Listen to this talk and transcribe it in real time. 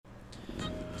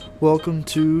Welcome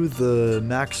to the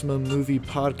Maximum Movie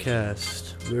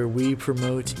Podcast, where we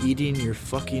promote eating your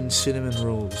fucking cinnamon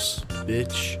rolls,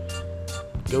 bitch.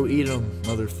 Go eat them,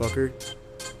 motherfucker.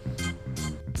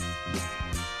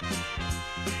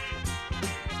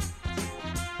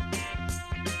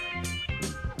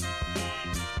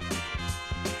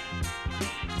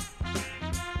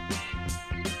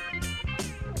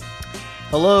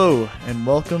 Hello, and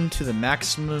welcome to the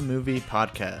Maximum Movie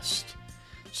Podcast.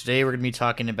 Today we're going to be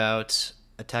talking about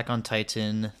Attack on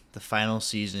Titan, the final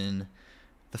season,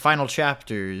 the final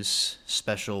chapters,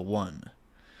 special 1.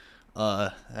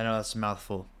 I know that's a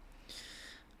mouthful.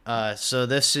 So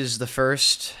this is the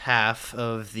first half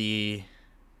of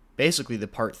basically the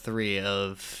part 3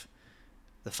 of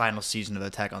the final season of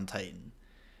Attack on Titan.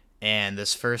 And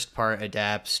this first part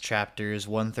adapts chapters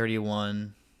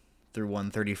 131 through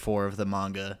 134 of the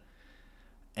manga.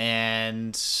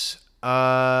 And,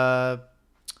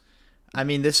 I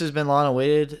mean, this has been long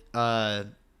awaited.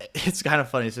 It's kind of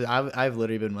funny. So I've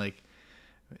literally been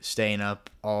staying up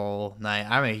all night.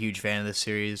 I'm a huge fan of this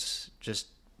series, just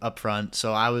up front.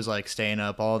 So I was staying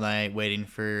up all night waiting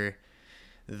for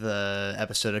the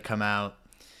episode to come out,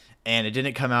 and it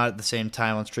didn't come out at the same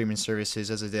time on streaming services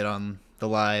as it did on the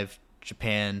live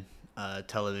Japan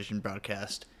television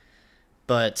broadcast.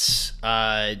 But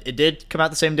it did come out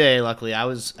the same day. Luckily,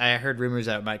 I heard rumors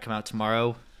that it might come out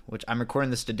tomorrow, which I'm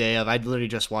recording this today of. I literally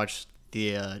just watched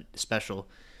the special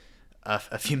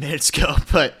a few minutes ago,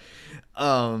 but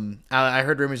I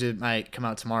heard rumors it might come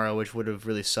out tomorrow, which would have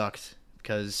really sucked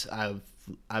because I've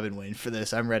been waiting for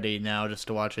this. I'm ready now just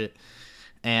to watch it,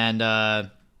 and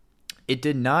it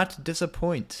did not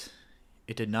disappoint.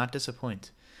 It did not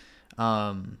disappoint.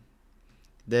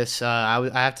 This I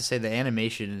have to say the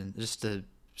animation. Just to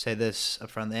say this up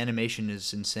front, the animation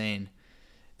is insane.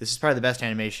 This is probably the best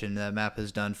animation that MAP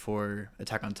has done for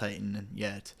Attack on Titan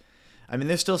yet. I mean,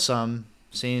 there's still some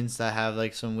scenes that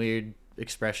have some weird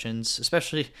expressions,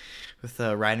 especially with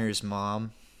Reiner's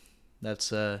mom.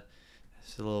 That's it's a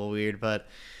little weird, but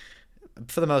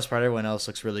for the most part, everyone else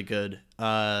looks really good.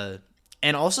 And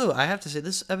also, I have to say,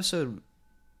 this episode,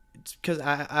 because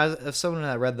I as someone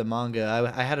that read the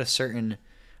manga, I had a certain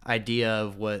idea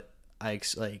of what I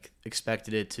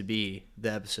expected it to be,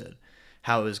 the episode,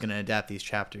 how it was going to adapt these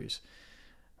chapters.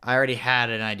 I already had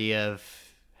an idea of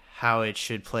how it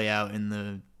should play out in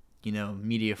the,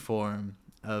 media form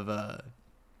of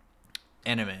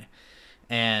anime.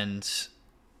 And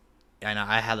I know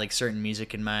I had certain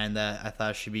music in mind that I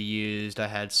thought should be used. I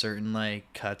had certain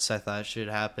cuts I thought should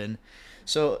happen.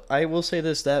 So I will say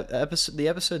this, that the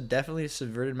episode definitely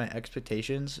subverted my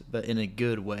expectations, but in a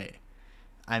good way.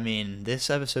 I mean, this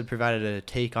episode provided a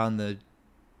take on the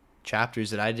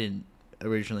chapters that I didn't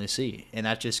originally see, and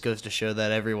that just goes to show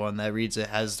that everyone that reads it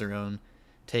has their own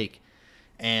take.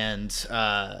 And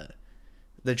the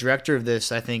director of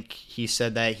this, I think he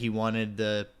said that he wanted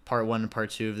the part 1 and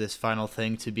part 2 of this final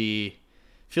thing to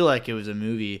feel like it was a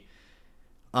movie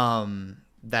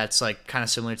that's kind of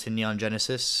similar to Neon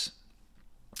Genesis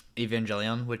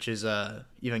Evangelion, which is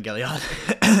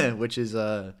which is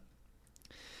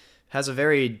has a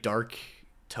very dark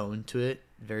tone to it,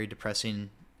 very depressing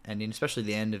ending, especially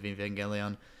the end of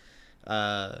Evangelion,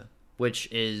 which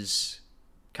is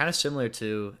kind of similar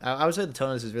to, I would say the tone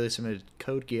of this is really similar to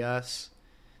Code Geass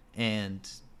and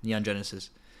Neon Genesis.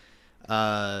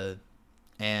 And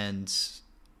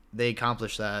they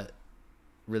accomplished that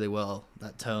really well,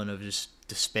 that tone of just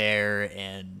despair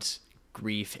and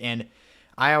grief. And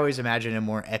I always imagine a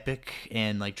more epic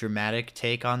and dramatic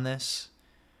take on this,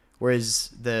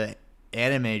 whereas the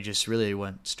anime just really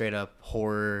went straight up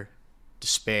horror,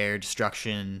 despair,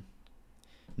 destruction.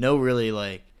 No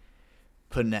really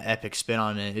putting an epic spin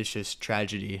on it. It's just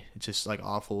tragedy. It's just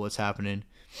awful what's happening.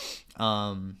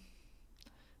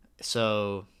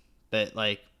 So,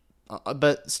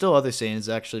 but still other scenes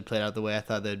actually played out the way I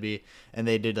thought they'd be, and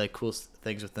they did cool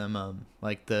things with them.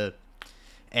 The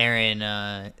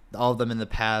Eren, all of them in the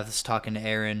paths talking to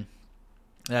Eren.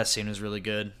 That scene was really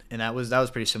good, and that was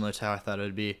pretty similar to how I thought it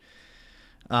would be.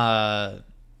 But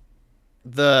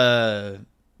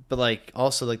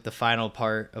also the final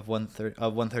part of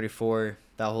 134,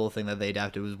 that whole thing that they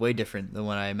adapted was way different than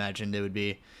what I imagined it would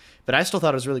be. But I still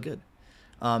thought it was really good.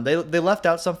 They left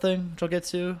out something, which I'll get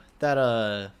to, that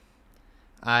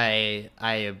I'm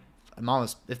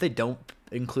almost, if they don't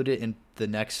include it in the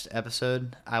next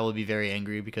episode, I will be very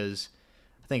angry, because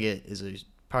I think it is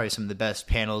probably some of the best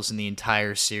panels in the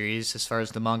entire series as far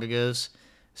as the manga goes.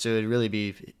 So it'd really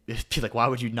be why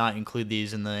would you not include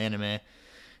these in the anime?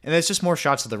 And it's just more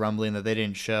shots of the rumbling that they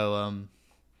didn't show.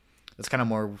 That's kind of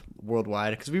more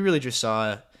worldwide, because we really just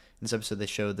saw this episode they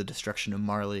show the destruction of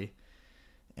Marley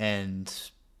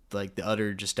and like the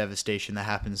utter just devastation that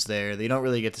happens there. They don't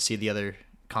really get to see the other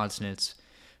continents.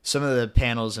 Some of the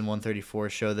panels in 134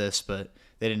 show this, but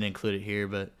they didn't include it here.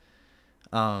 But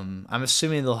I'm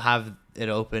assuming they'll have it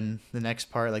open the next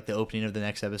part, like the opening of the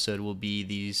next episode will be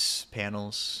these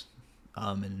panels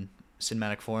in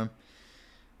cinematic form.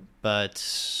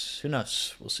 But who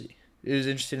knows? We'll see. It was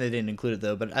interesting they didn't include it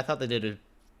though, but I thought they did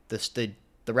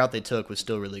the route they took was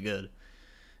still really good,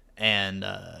 and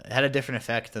it had a different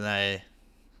effect than I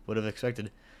would have expected.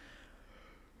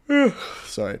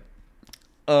 Sorry.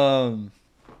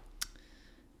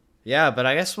 Yeah, but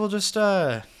I guess we'll just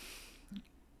I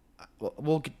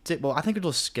think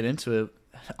we'll just get into it.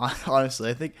 Honestly,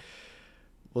 I think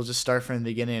we'll just start from the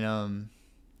beginning.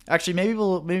 Actually, maybe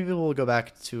we'll go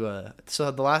back to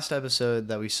so the last episode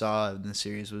that we saw in the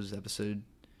series was episode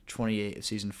 28 of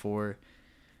season 4,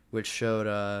 which showed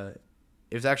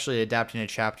it was actually adapting a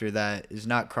chapter that is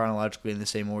not chronologically in the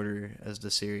same order as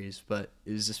the series, but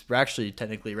is just actually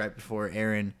technically right before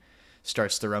Eren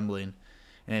starts the rumbling,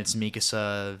 and it's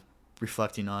Mikasa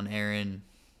reflecting on Eren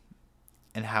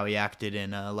and how he acted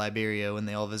in Liberia when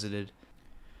they all visited.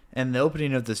 And the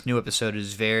opening of this new episode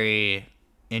is very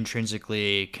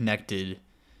intrinsically connected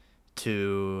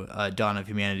to Dawn of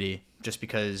Humanity, just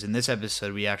because in this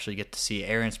episode we actually get to see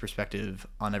Eren's perspective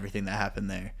on everything that happened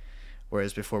there,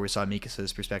 whereas before we saw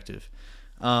Mikasa's perspective.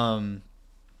 And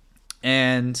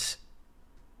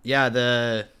yeah,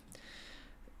 the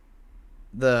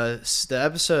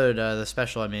episode, the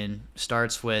special, I mean,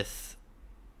 starts with,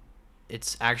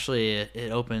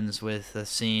 it opens with a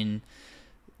scene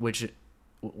which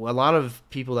a lot of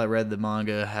people that read the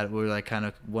manga were like kind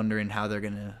of wondering how they're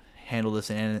gonna handle this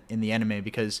in the anime,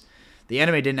 because the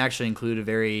anime didn't actually include a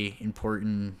very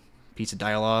important piece of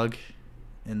dialogue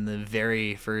in the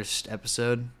very first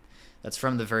episode. That's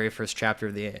from the very first chapter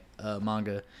of the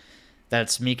manga.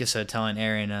 That's Mikasa telling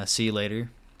Eren, "See you later,"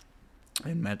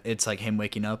 and it's like him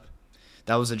waking up.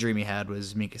 That was a dream he had,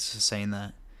 was Mikasa saying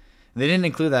that. They didn't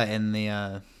include that in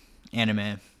the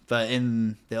anime, but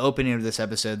in the opening of this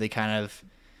episode, they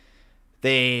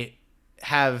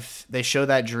show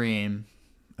that dream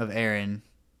of Eren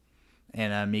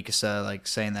and Mikasa like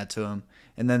saying that to him,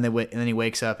 and then he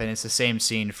wakes up, and it's the same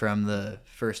scene from the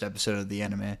first episode of the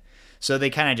anime. So they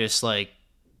kind of just like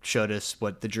showed us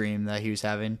what the dream that he was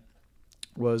having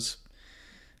was.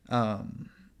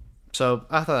 So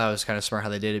I thought that was kind of smart how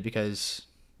they did it, because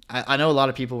I know a lot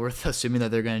of people were assuming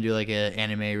that they're going to do like an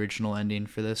anime original ending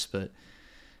for this, but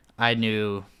I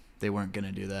knew they weren't going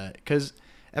to do that, because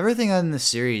everything in the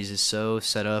series is so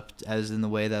set up as in the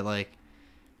way that like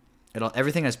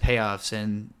everything has payoffs,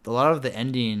 and a lot of the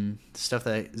ending stuff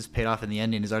that is paid off in the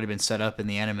ending has already been set up in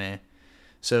the anime.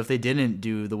 So if they didn't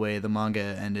do the way the manga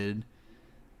ended,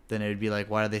 then it would be like,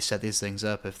 why did they set these things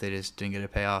up if they just didn't get a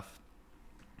payoff?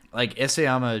 Like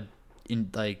Isayama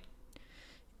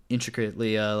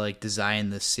intricately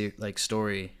designed this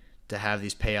story to have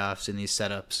these payoffs and these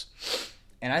setups.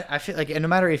 And I feel like, and no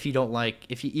matter if you don't like,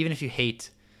 even if you hate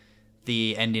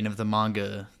the ending of the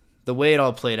manga, the way it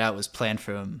all played out was planned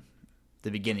from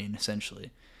the beginning,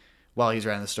 essentially. While he's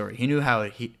writing the story, he knew how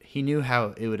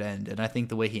it would end, and I think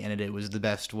the way he ended it was the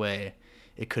best way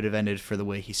it could have ended for the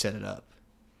way he set it up.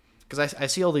 Because I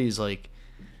see all these like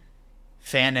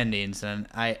fan endings, and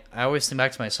I always think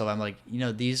back to myself, I'm like,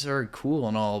 these are cool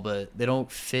and all, but they don't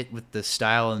fit with the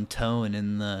style and tone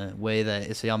and the way that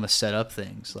Isayama set up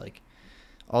things. Like,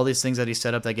 all these things that he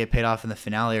set up that get paid off in the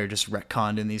finale are just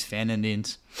retconned in these fan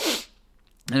endings.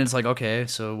 And it's like, okay,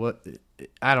 so what?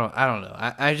 I don't know.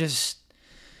 I just,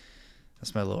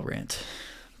 that's my little rant.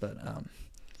 But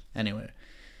anyway,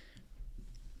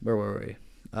 where were we?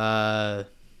 I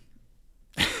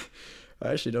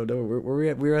actually don't know. We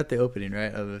were at the opening,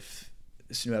 right, of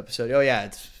this new episode. Oh yeah,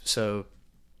 so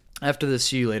after the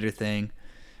 "see you later" thing,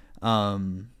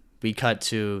 we cut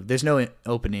to, there's no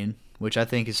opening, which I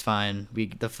think is fine.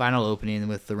 The final opening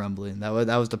with the rumbling, that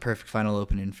was the perfect final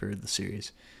opening for the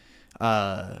series.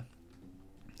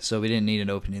 So we didn't need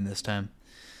an opening this time.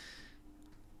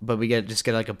 But we just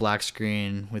get like a black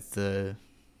screen with the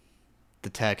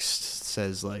text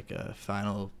says like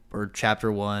final, or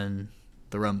chapter 1,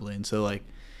 the rumbling. So like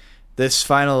this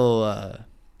final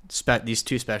these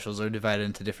two specials are divided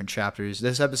into different chapters.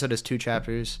 This episode has 2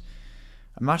 chapters.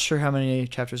 I'm not sure how many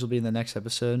chapters will be in the next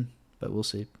episode, but we'll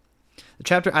see.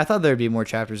 I thought there'd be more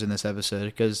chapters in this episode,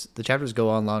 because the chapters go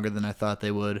on longer than I thought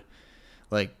they would.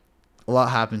 Like, a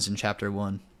lot happens in chapter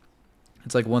 1.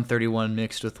 It's like 131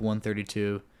 mixed with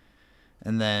 132,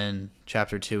 and then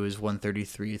chapter 2 is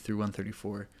 133 through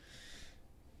 134.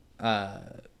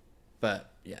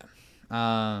 But yeah,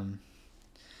 Yeah,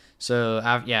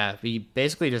 we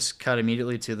basically just cut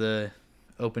immediately to the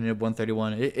opening of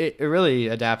 131. It really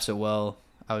adapts it well,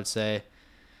 I would say.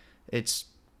 It's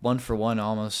one for one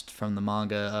almost from the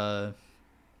manga.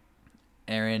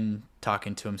 Eren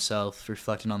talking to himself,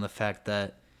 reflecting on the fact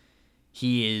that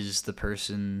he is the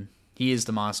person, he is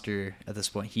the monster at this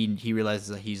point. He realizes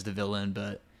that he's the villain,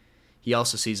 but he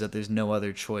also sees that there's no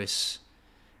other choice.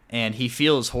 And he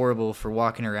feels horrible for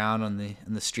walking around in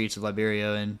the streets of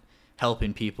Liberia and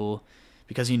helping people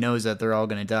because he knows that they're all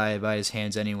going to die by his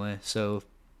hands anyway. So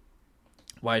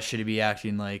why should he be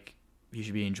acting like he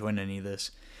should be enjoying any of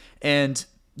this? And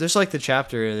there's like the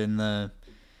chapter in the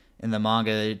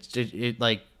manga,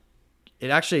 it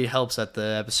actually helps that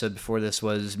the episode before this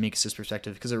was Mikasa's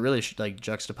perspective, because it really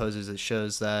juxtaposes, it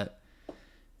shows that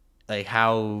like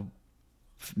how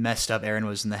messed up Eren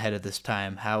was in the head at this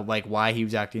time, how why he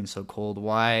was acting so cold,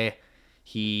 why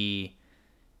he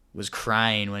was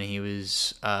crying when he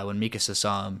was when Mikasa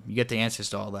saw him. You get the answers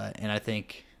to all that, and I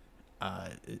think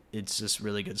it's just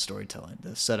really good storytelling,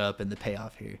 the setup and the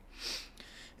payoff here.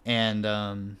 And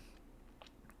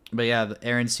but yeah,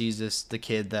 Eren sees the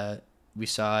kid that we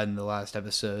saw in the last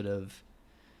episode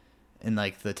in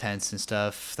like the tents and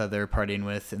stuff that they're partying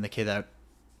with, and the kid that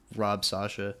robbed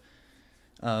Sasha.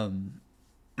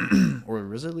 Or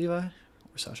was it Levi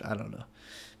or Sasha? I don't know.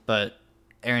 But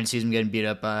Eren sees him getting beat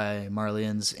up by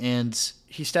Marlians, and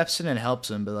he steps in and helps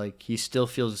him, but like he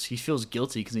feels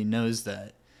guilty because he knows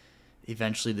that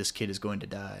eventually this kid is going to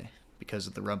die because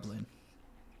of the rumbling.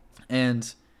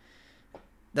 And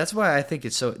that's why I think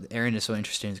Eren is so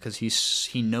interesting, because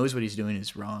he knows what he's doing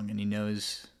is wrong, and he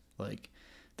knows like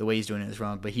the way he's doing it is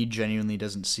wrong, but he genuinely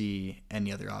doesn't see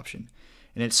any other option.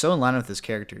 And it's so in line with his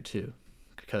character too,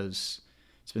 because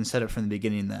it's been set up from the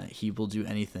beginning that he will do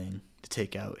anything to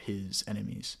take out his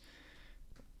enemies,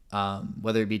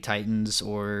 whether it be Titans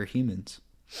or humans.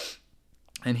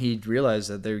 And he realized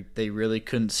that they really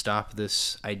couldn't stop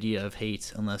this idea of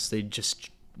hate unless they just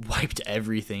wiped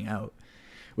everything out,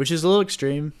 which is a little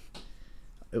extreme,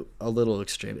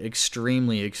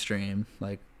 extremely extreme.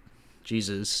 Like,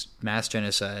 Jesus, mass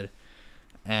genocide.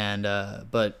 And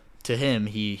but to him,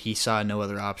 he saw no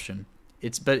other option.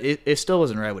 It still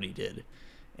wasn't right what he did,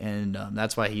 and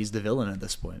that's why he's the villain at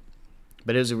this point.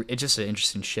 But it's just an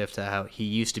interesting shift to how he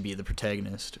used to be the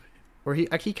protagonist, or he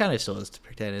kind of still is the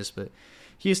protagonist, but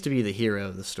he used to be the hero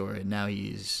of the story, and now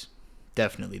he's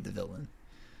definitely the villain.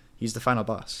 He's the final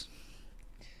boss.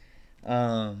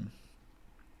 But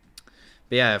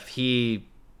yeah, if he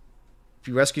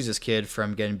rescues this kid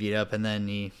from getting beat up, and then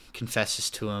he confesses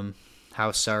to him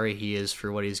how sorry he is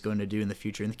for what he's going to do in the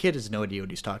future, and the kid has no idea what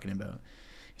he's talking about.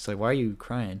 He's like, "Why are you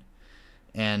crying?"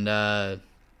 And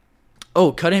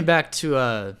cutting back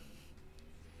to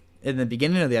in the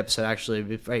beginning of the episode,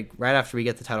 actually, right after we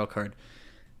get the title card,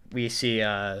 we see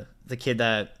the kid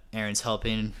that Eren's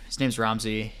helping. His name's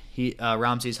Ramsey.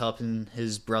 Ramsey's helping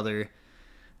his brother.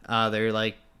 They're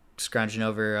like scrounging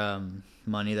over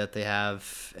money that they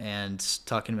have and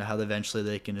talking about how eventually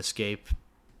they can escape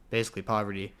basically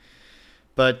poverty.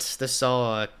 But this is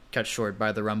all cut short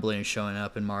by the rumbling showing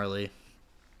up in Marley.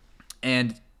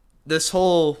 And this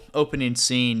whole opening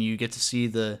scene, you get to see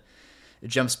it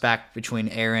jumps back between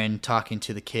Eren talking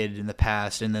to the kid in the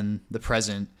past and then the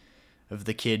present of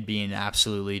the kid being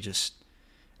absolutely just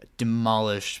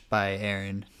demolished by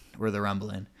Eren or the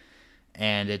rumbling.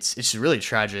 And it's really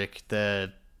tragic.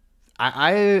 When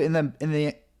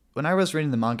I was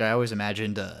reading the manga, I always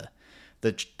imagined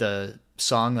the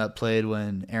song that played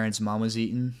when Eren's mom was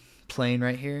eaten playing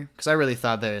right here, because I really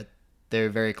thought that they're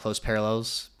very close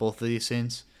parallels, both of these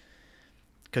scenes,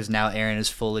 because now Eren has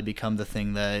fully become the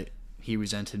thing that he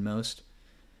resented most.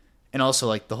 And also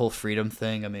like the whole freedom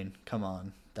thing, I mean, come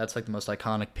on, that's like the most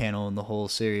iconic panel in the whole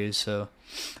series. So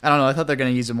I don't know, I thought they're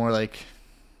going to use a more like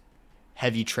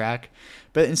heavy track,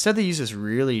 but instead they use this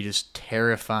really just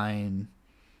terrifying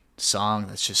song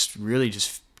that's just really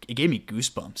just, it gave me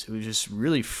goosebumps. It was just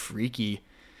really freaky.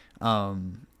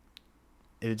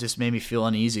 It just made me feel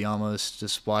uneasy almost,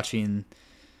 just watching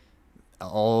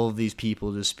all of these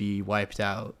people just be wiped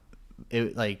out.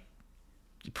 It like,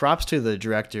 props to the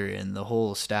director and the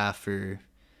whole staff for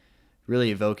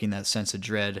really evoking that sense of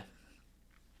dread.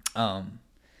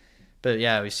 But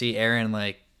yeah, we see Eren,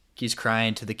 like, he's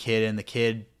crying to the kid, and the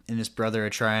kid and his brother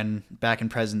are trying, back in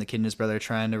present, the kid and his brother are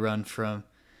trying to run from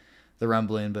the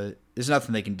rumbling, but there's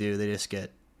nothing they can do. They just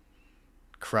get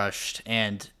crushed,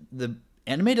 and the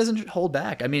anime doesn't hold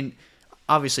back. I mean,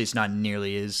 obviously it's not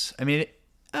nearly as, I mean,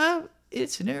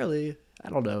 it's nearly, I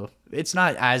don't know, it's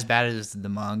not as bad as the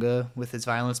manga with its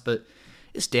violence, but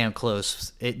it's damn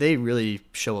close. They really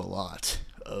show a lot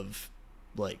of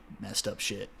like messed up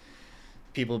shit.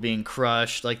 People being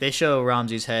crushed. Like they show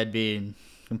Ramsey's head being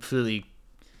completely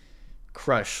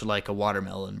crushed like a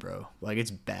watermelon, bro. Like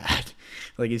it's bad.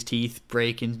 Like his teeth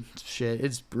break and shit.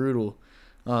 It's brutal.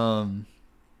 But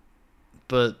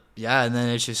yeah, and then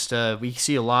it's just we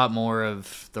see a lot more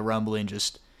of the rumbling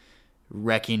just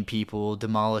wrecking people,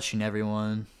 demolishing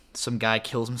everyone. Some guy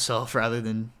kills himself rather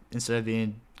than instead of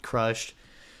being crushed.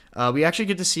 We actually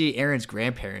get to see Aaron's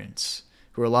grandparents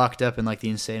who are locked up in like the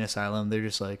insane asylum. They're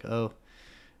just like, oh,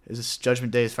 is this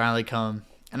Judgment Day has finally come.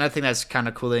 And I think that's kind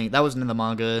of cool thing. That wasn't in the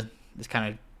manga. It's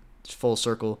kind of full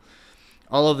circle.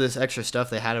 All of this extra stuff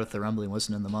they had with the rumbling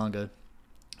wasn't in the manga,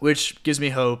 which gives me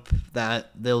hope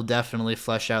that they'll definitely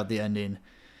flesh out the ending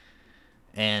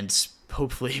and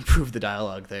hopefully improve the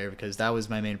dialogue there, because that was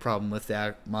my main problem with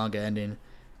the manga ending.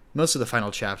 Most of the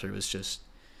final chapter was just,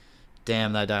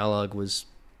 damn, that dialogue was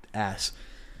ass.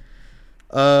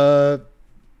 And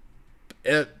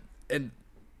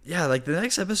yeah, like the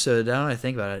next episode, now that I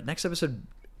think about it, next episode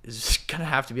is gonna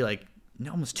have to be like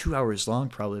almost 2 hours long,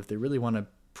 probably, if they really want to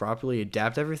properly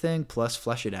adapt everything plus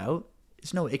flesh it out.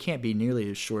 It can't be nearly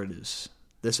as short as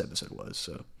this episode was,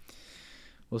 so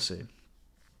we'll see.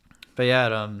 But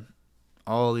yeah,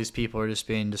 all these people are just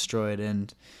being destroyed,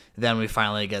 and then we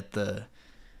finally get the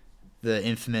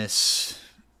infamous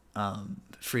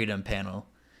freedom panel,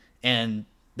 and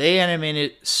they animate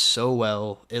it so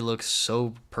well. It looks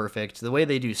so perfect. The way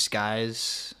they do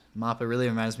skies, Mappa really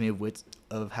reminds me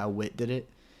of how Wit did it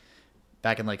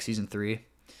back in like season 3.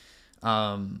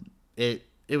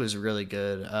 It was really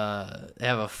good. They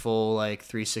have a full like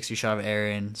 360 shot of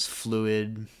Eren. It's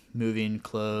fluid, moving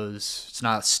clothes. It's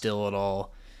not still at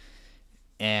all.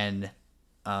 And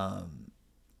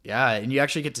yeah, and you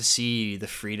actually get to see the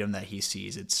freedom that he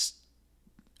sees. It's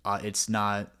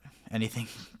not anything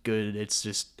good. It's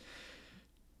just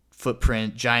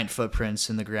giant footprints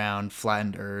in the ground,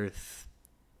 flattened earth,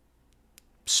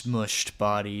 smushed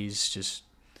bodies, just,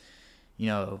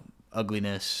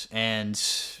 ugliness. And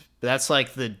that's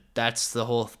the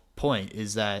whole point,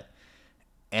 is that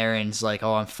Eren's like,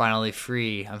 oh, I'm finally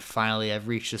free. I've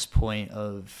reached this point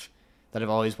that I've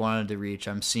always wanted to reach.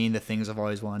 I'm seeing the things I've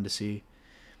always wanted to see.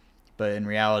 But in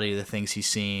reality, the things he's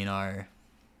seeing are,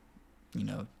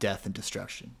 death and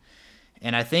destruction.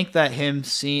 And I think that him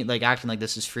acting like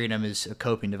this is freedom is a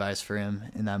coping device for him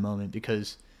in that moment,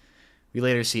 because we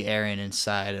later see Eren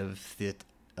inside of the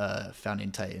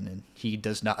Founding Titan, and he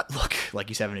does not look like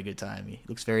he's having a good time. He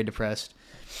looks very depressed.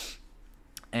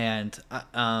 And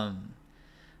I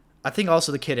think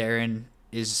also the kid Eren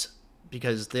is,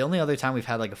 because the only other time we've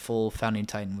had like a full Founding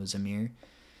Titan was Ymir,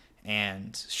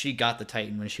 and she got the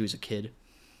Titan when she was a kid.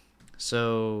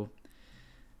 So,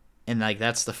 and like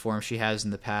that's the form she has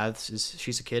in the paths, is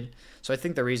she's a kid. So I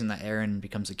think the reason that Eren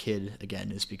becomes a kid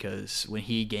again is because when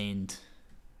he gained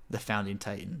the Founding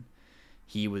Titan,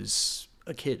 he was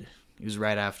a kid. It was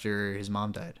right after his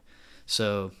mom died.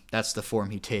 So that's the form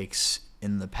he takes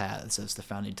in the paths as the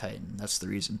Founding Titan. That's the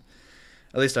reason.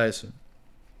 At least I assume.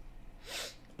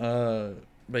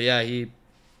 But yeah, the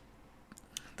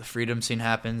freedom scene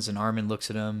happens, and Armin looks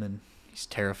at him, and he's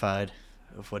terrified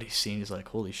of what he's seen. He's like,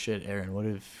 "Holy shit, Eren!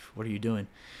 What are you doing?"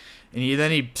 And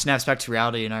then he snaps back to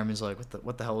reality, and Armin's like,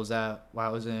 "What the hell was that? Why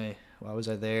was I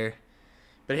there?"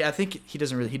 But I think he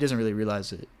doesn't really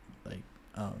realize it. Like,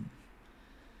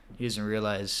 he doesn't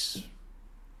realize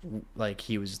like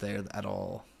he was there at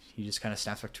all. He just kind of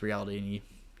snaps back to reality, and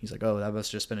he's like, "Oh, that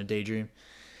must have just been a daydream."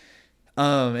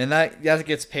 And that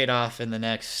gets paid off in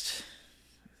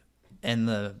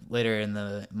later in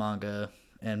the manga,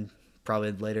 and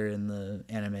probably later in the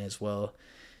anime as well.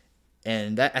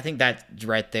 And I think that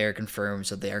right there confirms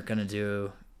that they aren't going to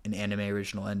do an anime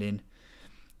original ending.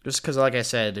 Just because, like I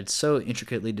said, it's so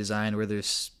intricately designed where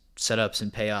there's setups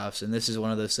and payoffs, and this is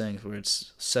one of those things where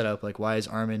it's set up like, why is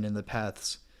Armin in the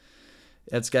paths?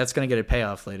 That's going to get a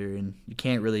payoff later, and you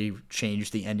can't really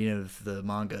change the ending of the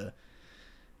manga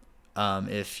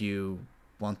if you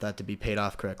want that to be paid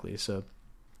off correctly. So,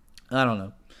 I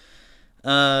don't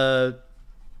know.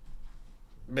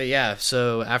 But yeah,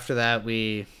 so after that,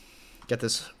 we get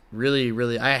this really,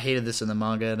 really... I hated this in the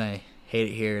manga, and I hate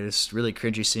it here. This really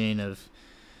cringy scene of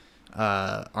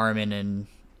Armin and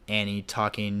Annie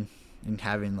talking and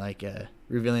having, like,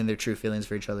 revealing their true feelings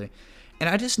for each other.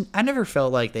 And I never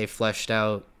felt like they fleshed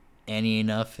out Annie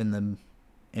enough in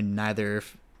neither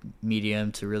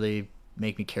medium to really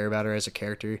make me care about her as a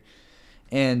character.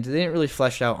 And they didn't really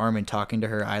flesh out Armin talking to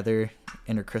her either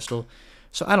in her crystal.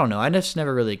 So I don't know. I just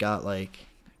never really got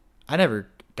I never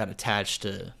got attached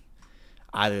to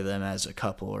either of them as a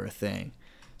couple or a thing.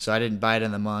 So I didn't buy it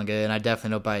in the manga, and I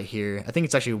definitely don't buy it here. I think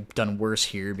it's actually done worse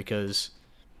here because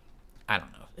I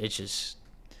don't know. It just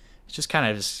kind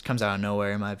of just comes out of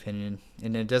nowhere, in my opinion,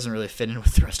 and it doesn't really fit in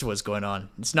with the rest of what's going on.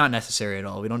 It's not necessary at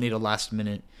all. We don't need a last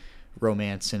minute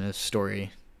romance in a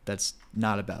story that's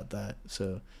not about that.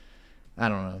 So I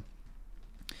don't know.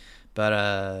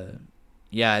 But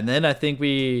yeah, and then I think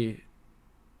we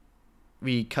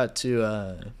cut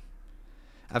to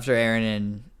after Aaron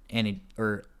and Annie,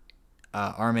 or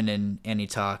Armin and Annie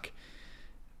talk.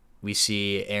 We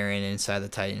see Aaron inside the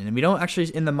Titan, and we don't actually,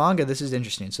 in the manga, this is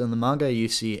interesting. So in the manga, you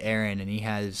see Aaron, and he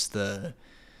has the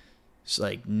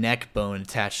like neck bone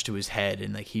attached to his head,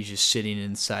 and like he's just sitting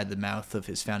inside the mouth of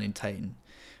his founding Titan.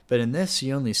 But in this,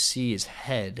 you only see his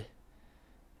head,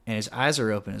 and his eyes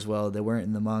are open as well. They weren't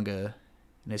in the manga,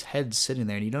 and his head's sitting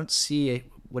there, and you don't see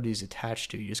what he's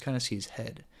attached to. You just kind of see his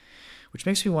head, which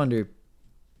makes me wonder: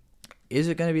 is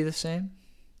it going to be the same,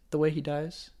 the way he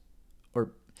dies, or?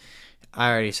 I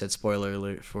already said spoiler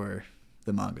alert for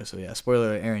the manga, so yeah, spoiler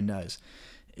alert, Aaron dies.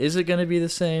 Is it going to be the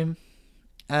same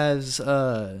as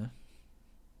the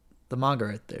manga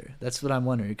right there? That's what I'm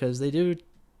wondering, because they do,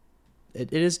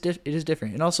 it is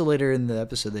different. And also later in the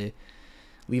episode,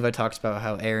 Levi talks about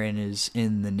how Aaron is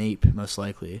in the nape, most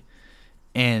likely.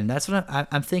 And that's what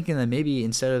I'm thinking, that maybe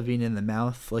instead of being in the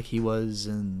mouth like he was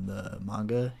in the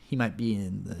manga, he might be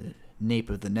in the nape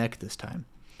of the neck this time.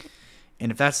 And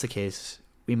if that's the case,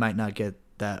 we might not get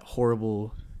that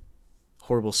horrible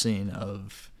scene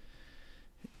of...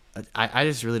 I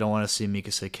just really don't want to see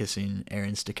Mikasa kissing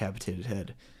Aaron's decapitated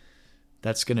head.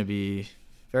 That's going to be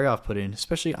very off-putting.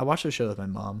 Especially, I watched the show with my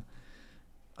mom.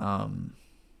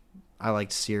 I like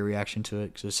to see her reaction to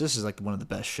it, because this is like one of the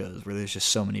best shows where there's just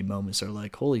so many moments that are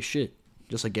like, holy shit,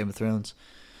 just like Game of Thrones.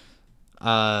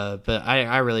 But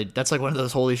I really, that's like one of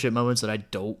those holy shit moments that I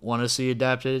don't want to see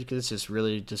adapted, because it's just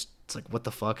really just, it's like, what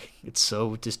the fuck? It's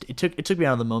so just, it took me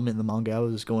out of the moment in the manga. I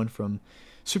was going from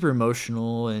super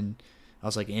emotional, and I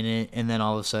was like in it, and then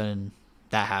all of a sudden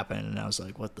that happened, and I was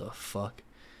like, what the fuck?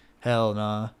 Hell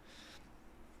nah.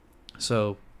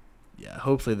 So yeah,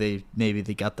 hopefully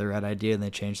they got the right idea and they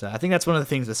changed that. I think that's one of the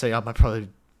things that Sayama probably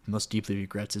most deeply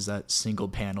regrets, is that single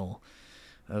panel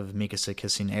of Mikasa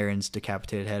kissing Aaron's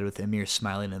decapitated head with Emir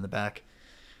smiling in the back.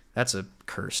 That's a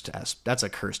cursed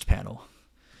panel.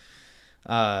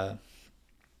 But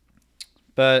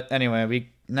anyway,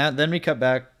 we cut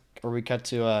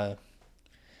to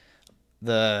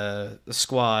the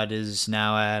squad is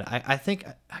now at, I think,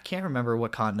 I can't remember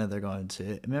what continent they're going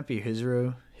to. It might be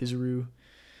Hizuru.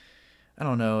 I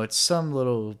don't know. It's some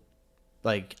little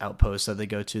like outpost that they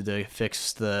go to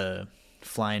fix the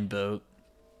flying boat,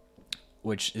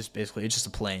 which is basically, it's just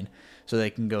a plane, so they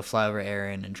can go fly over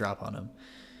Aaron and drop on him.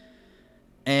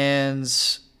 And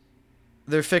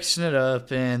they're fixing it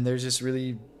up, and there's this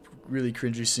really, really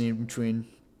cringy scene between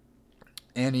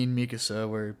Annie and Mikasa,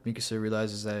 where Mikasa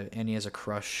realizes that Annie has a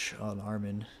crush on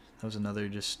Armin. That was another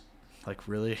just, like,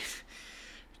 really,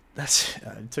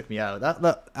 it took me out.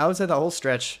 That I would say the whole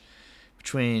stretch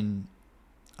between,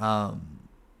 like,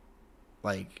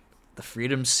 the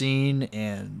freedom scene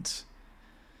and,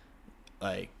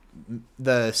 like,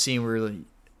 the scene where, is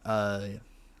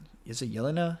it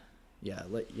Yelena? Yeah,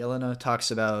 Yelena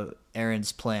talks about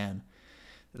Aaron's plan.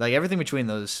 Like, everything between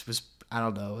those was, I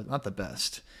don't know, not the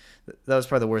best. That was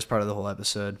probably the worst part of the whole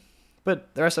episode.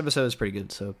 But the rest of the episode was pretty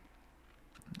good, so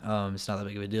it's not that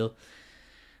big of a deal.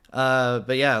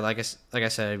 But yeah, like I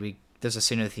said, there's a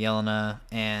scene with Yelena,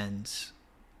 and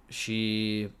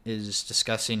she is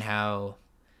discussing how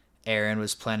Aaron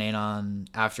was planning on,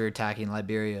 after attacking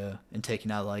Liberia and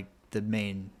taking out like the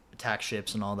main attack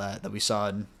ships and all that we saw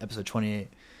in episode 28,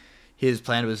 his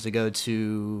plan was to go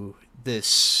to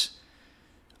this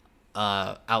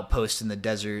outpost in the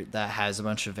desert that has a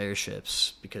bunch of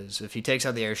airships, because if he takes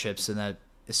out the airships, then that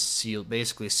is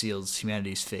basically seals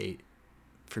humanity's fate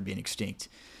for being extinct.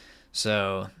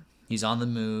 So he's on the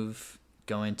move,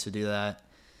 going to do that,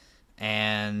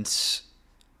 and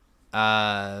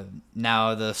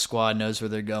now the squad knows where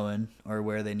they're going, or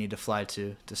where they need to fly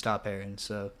to stop Aaron.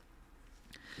 So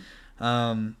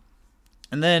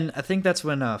and then I think that's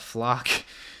when Flock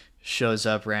shows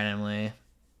up randomly,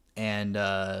 and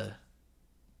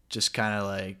just kind of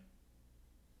like,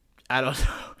 I don't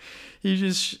know, he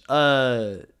just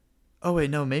oh wait,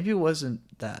 no, maybe it wasn't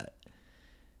that.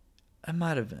 It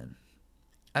might have been.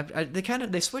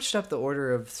 They switched up the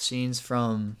order of scenes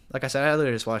from, like I said, I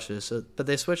literally just watched this, but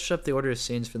they switched up the order of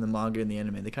scenes from the manga and the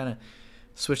anime. They kind of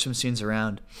switched some scenes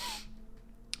around,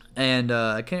 and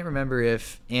I can't remember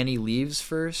if Annie leaves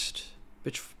first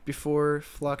before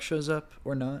Flock shows up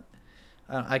or not.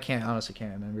 I honestly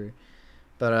can't remember,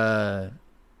 but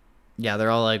yeah,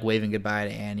 they're all like waving goodbye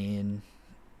to Annie,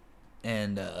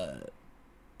 and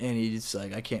and he's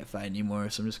like, I can't fight anymore,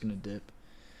 so I'm just gonna dip.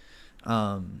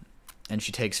 And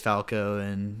she takes Falco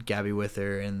and Gabby with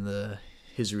her and the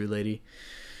Hizuru lady,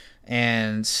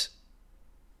 and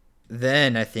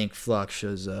then I think Flock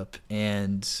shows up,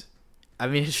 and I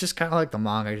mean it's just kind of like the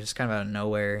manga, just kind of out of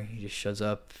nowhere. He just shows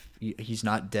up. He's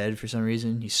not dead for some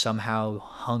reason. He somehow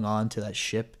hung on to that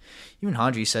ship. Even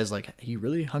Hanji says, like, he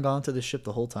really hung on to the ship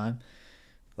the whole time.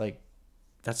 Like,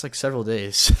 that's like several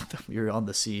days that we were on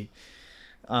the sea.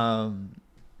 But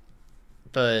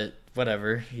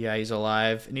whatever. Yeah, he's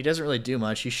alive. And he doesn't really do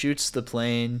much. He shoots the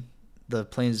plane. The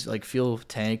plane's, like, fuel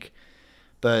tank.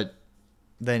 But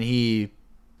then he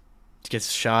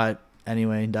gets shot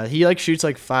anyway and dies. He, like, shoots,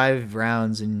 like, 5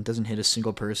 rounds and doesn't hit a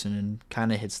single person and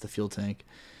kind of hits the fuel tank.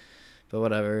 But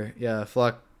whatever. Yeah,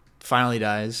 Flock finally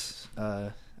dies.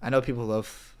 I know people love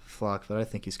Flock, but I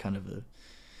think he's kind of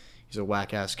a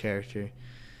whack-ass character.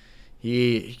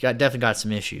 He definitely got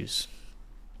some issues.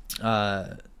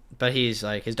 But he's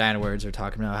like, his dying words are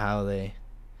talking about how they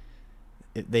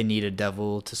need a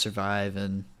devil to survive,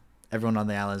 and everyone on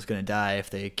the island is gonna die if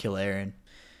they kill Eren.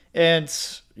 And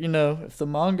you know, if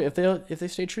they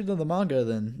stay true to the manga,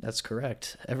 then that's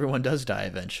correct. Everyone does die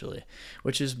eventually,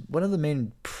 which is one of the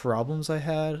main problems I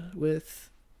had with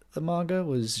the manga,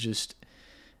 was just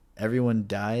everyone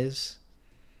dies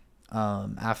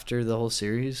after the whole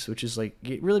series, which is like,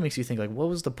 it really makes you think, like, what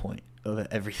was the point of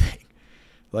everything?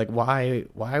 Like,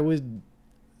 what was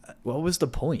the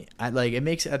point? It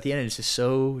makes, at the end, it's just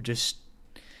so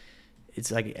it's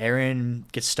like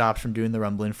Eren gets stopped from doing the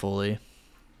rumbling fully,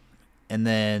 and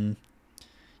then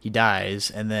he dies,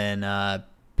 and then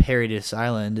Paradise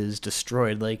Island is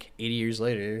destroyed like 80 years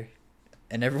later,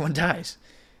 and everyone dies,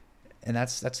 and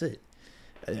that's it.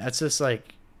 That's just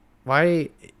like, why?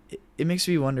 It makes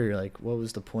me wonder, like, what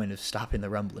was the point of stopping the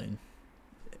rumbling?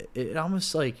 It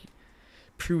almost like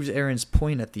proves Eren's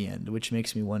point at the end, which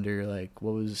makes me wonder, like,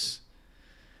 what was,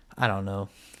 I don't know.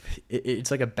 It's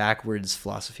like a backwards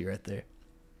philosophy right there.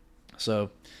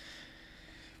 So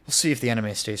we'll see if the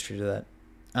anime stays true to that.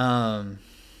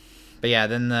 But yeah,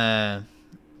 then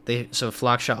so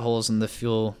Flock shot holes in the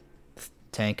fuel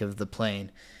tank of the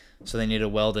plane, so they need to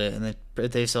weld it, and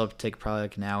they still have to take probably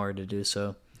like an hour to do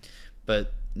so.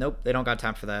 But nope, they don't got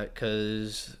time for that,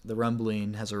 because the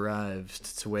rumbling has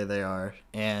arrived to where they are,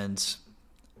 and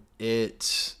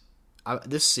this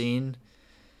scene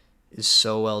is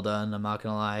so well done. I'm not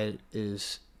gonna lie, it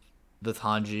is with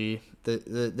Hanji.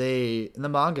 In the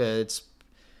manga, it's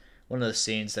one of those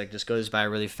scenes that just goes by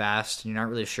really fast, and you're not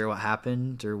really sure what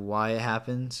happened or why it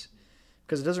happens,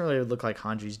 because it doesn't really look like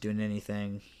Hanji's doing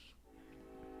anything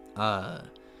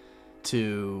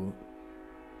to,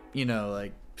 you know,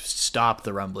 like, stop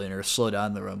the rumbling or slow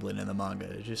down the rumbling in the manga.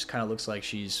 It just kind of looks like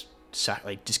she's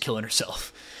like just killing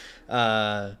herself.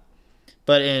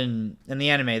 But in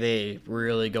the anime, they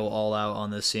really go all out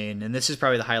on this scene, and this is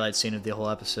probably the highlight scene of the whole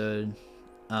episode.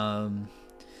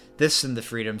 This and the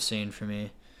freedom scene for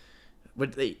me.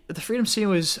 But the freedom scene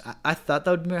was, I thought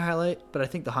that would be my highlight, but I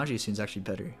think the Hanji scene is actually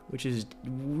better, which is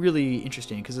really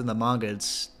interesting, because in the manga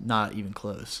it's not even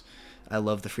close. I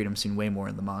love the freedom scene way more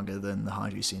in the manga than the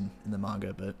Hanji scene in the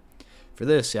manga, but for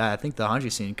this, yeah, I think the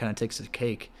Hanji scene kind of takes the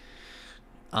cake.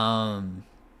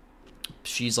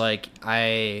 She's like,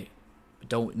 none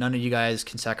of you guys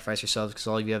can sacrifice yourselves, because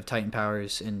all of you have Titan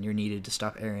powers and you're needed to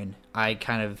stop Eren. I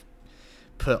kind of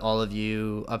put all of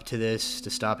you up to this to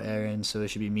stop Eren, so it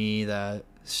should be me that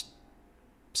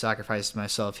sacrificed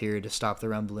myself here to stop the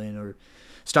rumbling, or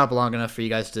stop long enough for you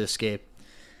guys to escape.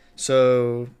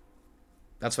 So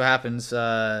that's what happens.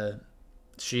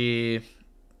 She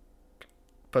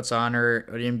puts on her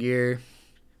odium gear,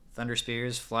 thunder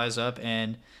spears, flies up,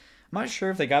 and I'm not sure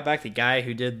if they got back the guy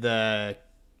who did the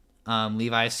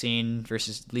Levi scene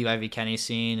versus Levi v. Kenny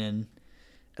scene in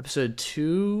episode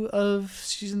 2 of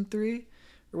season 3.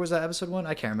 Or was that episode 1?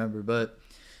 I can't remember, but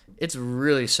it's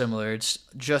really similar. It's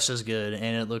just as good,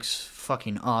 and it looks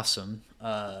fucking awesome.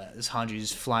 As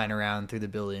Hanji's flying around through the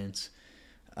buildings.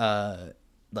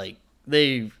 Like,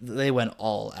 they went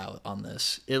all out on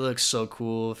this. It looks so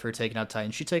cool for taking out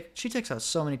Titans. She takes out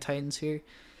so many Titans here.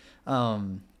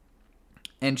 And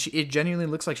it genuinely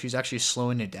looks like she's actually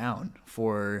slowing it down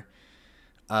for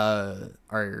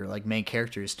our, like, main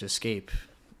characters to escape.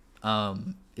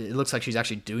 It looks like she's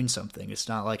actually doing something. It's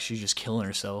not like she's just killing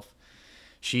herself.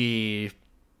 She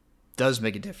does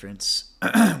make a difference,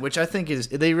 which I think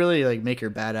they really, like, make her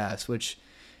badass, which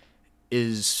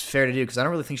is fair to do, because I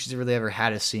don't really think she's really ever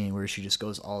had a scene where she just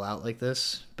goes all out like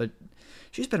this. But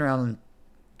she's been around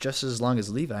just as long as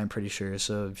Levi, I'm pretty sure,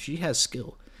 so she has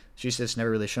skill. She's just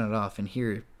never really shown it off, and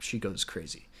here she goes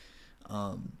crazy.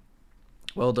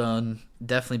 Well done.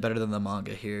 Definitely better than the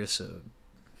manga here. So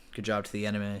good job to the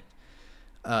anime.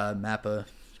 Mappa,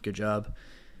 good job.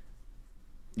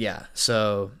 Yeah.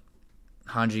 So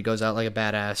Hanji goes out like a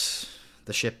badass.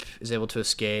 The ship is able to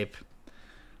escape.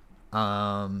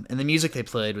 And the music they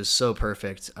played was so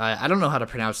perfect. I don't know how to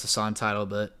pronounce the song title,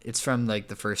 but it's from like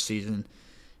the first season.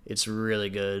 It's really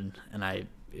good, and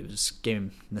it was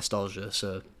game nostalgia,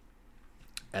 so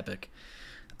epic.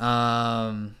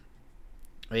 Um,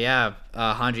 but yeah,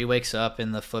 Hanji wakes up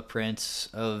in the footprints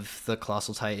of the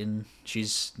colossal titan.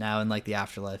 She's now in like the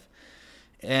afterlife,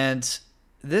 and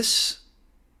this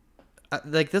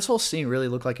like this whole scene really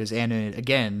looked like it was animated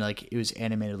again, like it was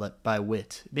animated by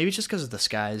Wit. Maybe it's just because of the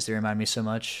skies; they remind me so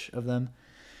much of them.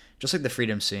 Just like the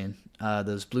freedom scene,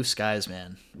 those blue skies,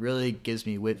 man, really gives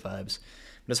me Wit vibes.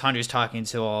 But as Hanji's talking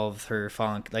to all of her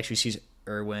fallen, like she sees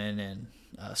Erwin and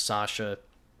Sasha,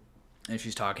 and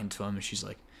she's talking to him, and she's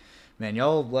like, "Man,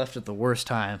 y'all left at the worst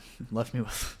time. Left me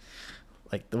with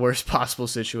like the worst possible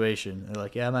situation." They're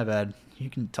like, "Yeah, my bad.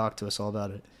 You can talk to us all about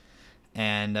it."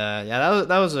 And yeah,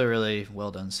 that was a really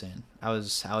well done scene. I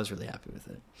was really happy with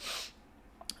it.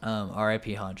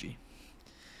 R.I.P. Hanji.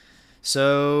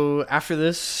 So after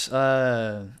this,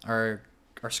 our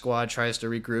squad tries to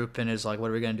regroup and is like, "What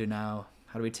are we gonna do now?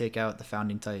 How do we take out the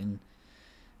founding titan?"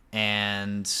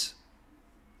 And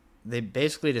they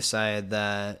basically decide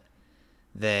that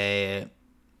they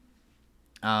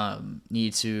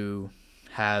need to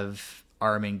have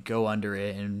Armin go under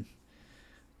it and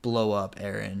blow up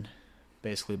Eren,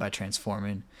 basically by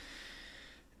transforming.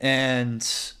 And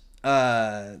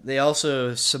they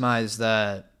also surmise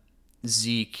that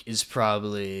Zeke is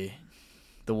probably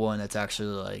the one that's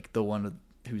actually like the one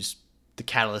who's the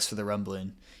catalyst for the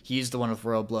rumbling. He's the one with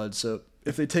royal blood. So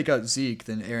if they take out Zeke,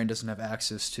 then Eren doesn't have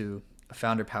access to a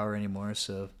founder power anymore.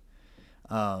 So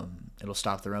it'll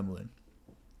stop the rumbling.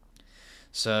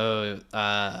 So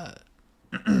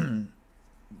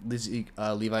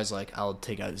Levi's like, "I'll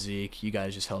take out Zeke. You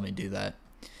guys just help me do that."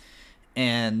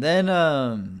 And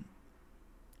then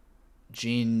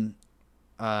Jean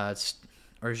or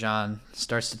Jean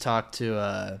starts to talk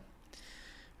to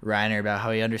Reiner about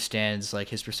how he understands like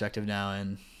his perspective now,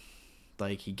 and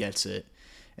like he gets it.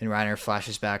 And Reiner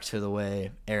flashes back to the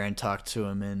way Eren talked to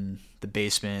him in the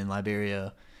basement in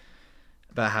Liberia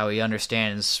about how he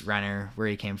understands Reiner, where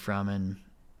he came from. And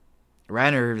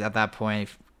Reiner at that point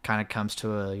kind of comes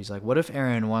to he's like, what if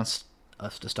Eren wants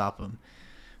us to stop him?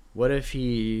 What if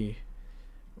he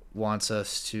wants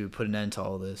us to put an end to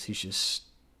all this? He's just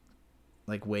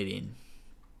like waiting.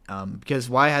 Because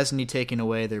why hasn't he taken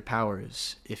away their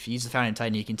powers? If he's the founding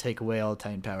titan, he can take away all the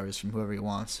titan powers from whoever he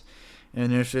wants.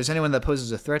 And if there's anyone that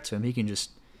poses a threat to him, he can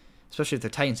just, especially if they're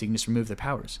titans, he can just remove their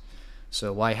powers.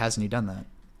 So why hasn't he done that?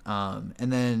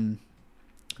 And then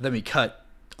we cut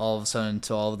all of a sudden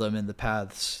to all of them in the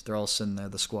paths. They're all sitting there,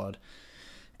 the squad.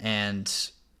 And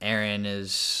Eren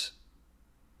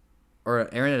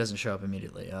doesn't show up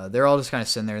immediately. They're all just kind of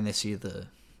sitting there and they see the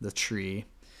tree.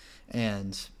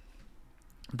 And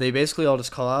they basically all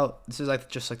just call out. This is like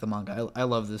just like the manga. I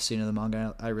love this scene of the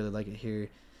manga. I really like it here.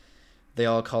 They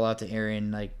all call out to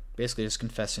Eren, like basically just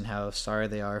confessing how sorry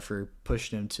they are for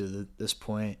pushing him to this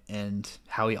point, and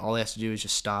how all he has to do is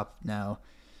just stop now,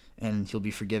 and he'll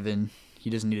be forgiven. He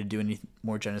doesn't need to do any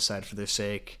more genocide for their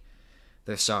sake.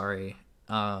 They're sorry.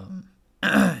 And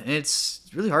it's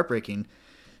really heartbreaking,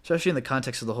 especially in the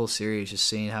context of the whole series, just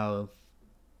seeing how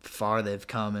far they've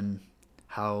come and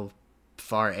how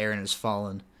far Eren has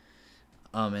fallen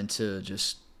into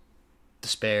just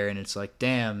despair. And it's like,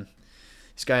 damn,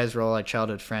 these guys were all like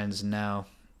childhood friends, and now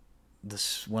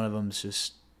this one of them's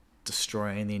just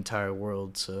destroying the entire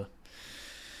world. So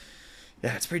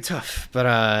yeah, it's pretty tough.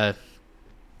 But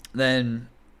then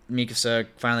Mikasa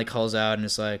finally calls out and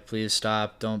is like, please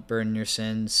stop, don't burden your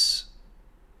sins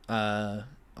on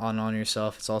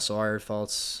yourself. It's also our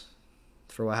faults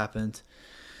for what happened.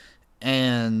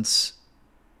 And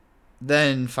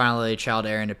then finally Child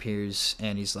Eren appears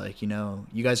and he's like, you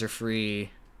guys are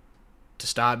free to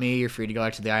stop me, you're free to go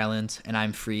back to the island, and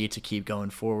I'm free to keep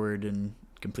going forward and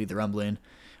complete the rumbling.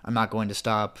 I'm not going to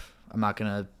stop. I'm not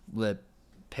going to let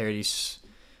Paradise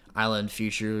Island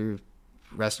future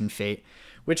rest in fate.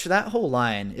 Which, that whole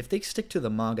line, if they stick to the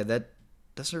manga, that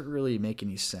doesn't really make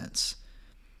any sense.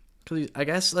 Because I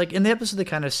guess, like, in the episode they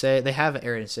kind of say, they have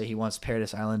Eren say he wants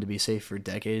Paradise Island to be safe for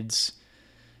decades.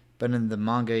 But in the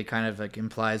manga, he kind of like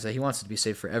implies that he wants it to be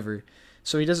safe forever.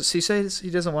 So he says he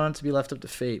doesn't want it to be left up to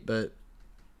fate, but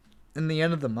in the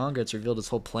end of the manga, it's revealed his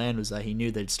whole plan was that he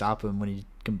knew they'd stop him when he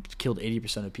killed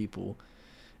 80% of people,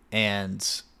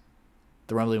 and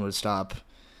the rumbling would stop.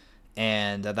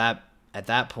 And at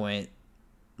that point,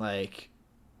 like,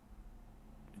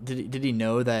 did he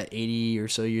know that 80 or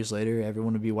so years later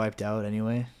everyone would be wiped out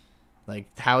anyway? Like,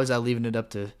 how is that leaving it up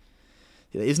to?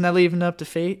 Isn't that leaving it up to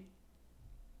fate?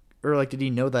 Or like, did he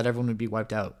know that everyone would be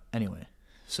wiped out anyway?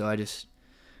 So I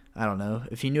don't know.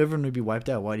 If he knew everyone would be wiped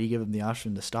out, why did he give him the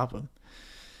option to stop him?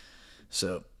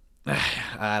 So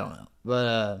I don't know.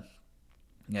 But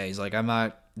yeah, he's like, I'm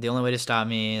not. The only way to stop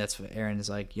me. That's what Eren is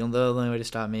like. The only way to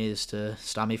stop me is to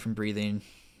stop me from breathing.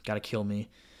 Gotta kill me.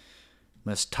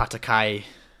 Must tatakai.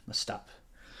 Must stop.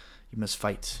 You must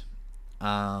fight.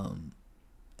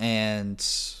 And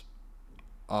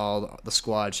all the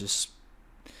squad just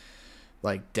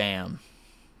like, damn,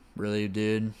 really,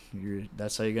 dude?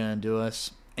 That's how you're gonna do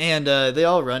us? And they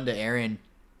all run to Eren,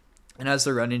 and as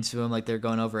they're running to him, like they're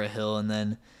going over a hill, and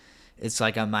then it's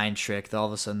like a mind trick. All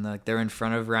of a sudden, like they're in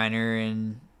front of Reiner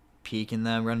and Peak and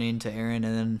them running to Eren, and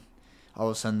then all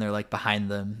of a sudden they're like behind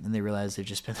them, and they realize they've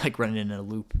just been like running in a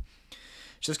loop.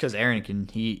 It's just because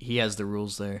Eren he has the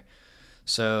rules there.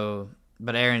 So,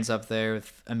 but Eren's up there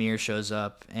with Amir shows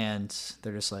up, and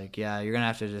they're just like, yeah, you're gonna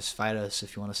have to just fight us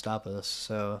if you want to stop us.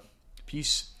 So,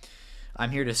 peace. I'm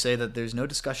here to say that there's no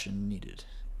discussion needed.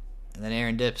 And then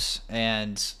Eren dips,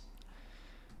 and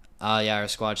yeah, our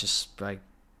squad's just like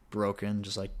broken,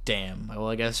 just like, damn. Well,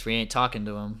 I guess we ain't talking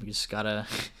to him. We just gotta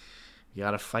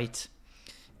fight.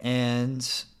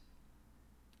 And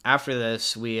after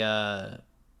this, I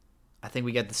think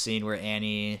we get the scene where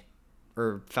Annie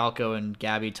or Falco and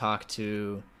Gabby talk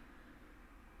to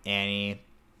Annie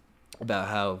about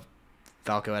how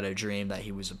Falco had a dream that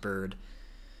he was a bird.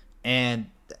 And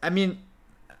I mean,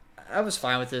 I was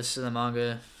fine with this in the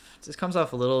manga. This comes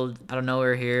off a little out of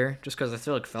nowhere here, just because I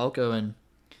feel like Falco and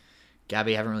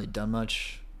Gabby haven't really done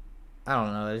much. I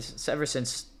don't know. It's ever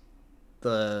since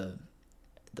the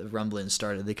rumbling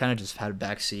started, they kind of just had a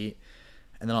backseat,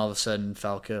 and then all of a sudden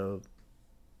Falco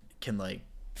can like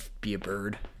be a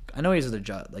bird. I know he's the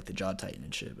jaw titan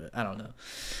and shit, but I don't know.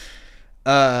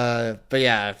 But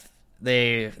yeah,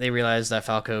 they realize that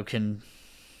Falco can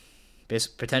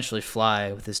potentially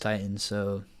fly with his titan,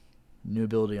 so new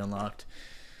ability unlocked.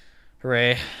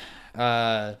 Hooray.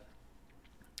 And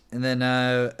then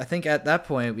I think at that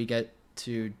point we get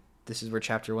to, this is where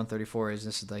chapter 134 is.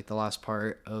 This is like the last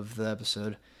part of the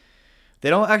episode.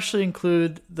 They don't actually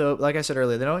include like I said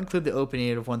earlier, they don't include the opening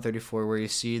of 134 where you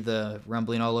see the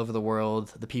rumbling all over the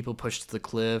world, the people pushed to the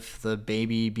cliff, the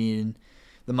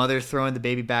mother throwing the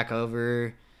baby back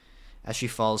over as she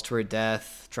falls to her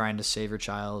death, trying to save her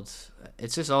child.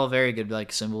 It's just all very good,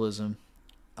 like, symbolism.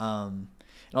 And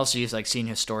also just like seeing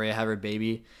Historia have her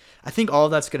baby. I think all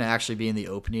of that's gonna actually be in the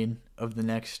opening of the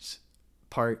next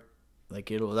part. Like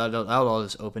that'll all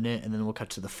just open it, and then we'll cut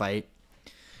to the fight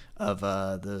of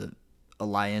the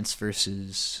Alliance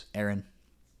versus Eren.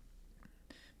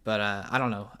 But I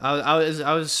don't know.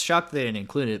 I was shocked they didn't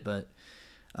include it, but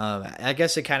I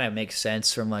guess it kind of makes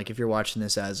sense from like if you're watching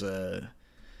this as a,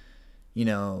 you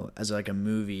know, as like a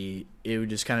movie, it would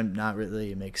just kind of not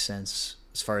really make sense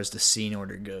as far as the scene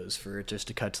order goes for it just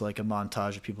to cut to like a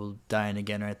montage of people dying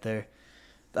again right there.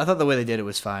 I thought the way they did it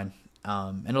was fine,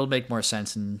 and it'll make more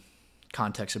sense in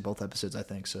context of both episodes, I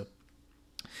think. So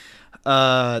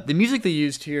the music they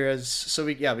used here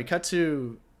we cut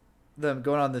to them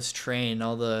going on this train,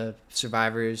 all the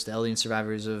survivors, the alien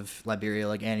survivors of Liberia,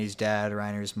 like Annie's dad,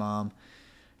 Reiner's mom,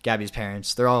 Gabby's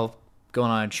parents, they're all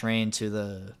going on a train to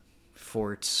the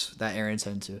forts that Eren's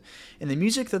heading to. And the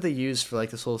music that they used for like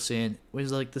this whole scene was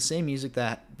like the same music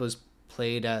that was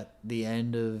played at the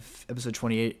end of episode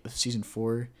 28 of season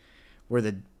 4, where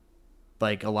the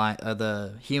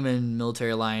the human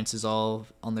military alliance is all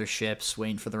on their ships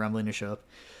waiting for the rumbling to show up.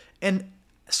 And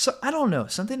so I don't know,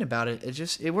 something about it,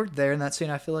 it worked there in that scene,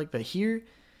 I feel like, but here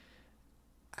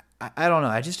I don't know,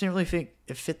 I just didn't really think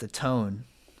it fit the tone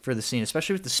for the scene,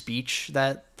 especially with the speech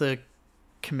that the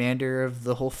commander of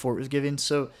the whole fort was giving.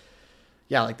 So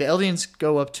yeah, like the Eldians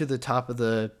go up to the top of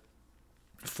the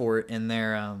fort in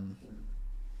their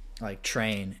like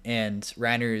train, and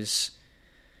Reiner's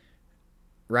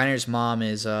mom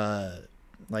is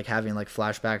like having like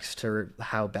flashbacks to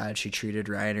how bad she treated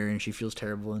Reiner, and she feels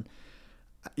terrible. And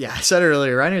yeah, I said it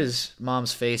earlier, Reiner's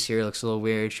mom's face here looks a little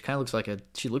weird. She kind of looks like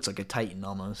a titan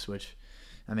almost, which,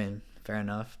 I mean, fair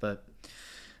enough, but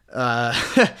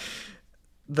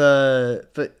the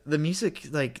music,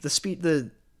 like the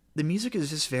music is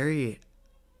just very,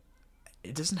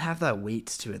 it doesn't have that weight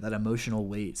to it, that emotional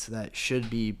weight that should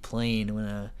be playing when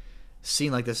a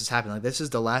scene like this is happening. Like, this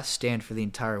is the last stand for the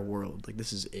entire world. Like,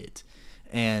 this is it,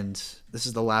 and this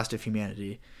is the last of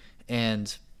humanity.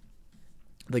 And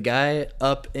the guy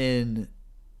up in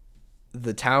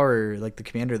the tower, like the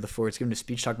commander of the fort, is giving a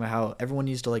speech talking about how everyone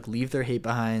needs to like leave their hate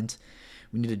behind.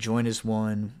 We need to join as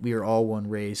one. We are all one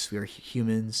race. We are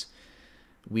humans.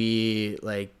 We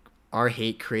like our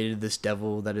hate created this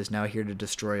devil that is now here to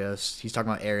destroy us. He's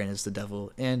talking about Eren as the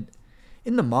devil. And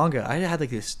in the manga, I had like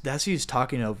this. That's he's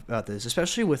talking about this,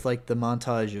 especially with like the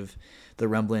montage of the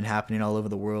rumbling happening all over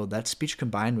the world. That speech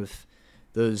combined with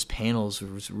those panels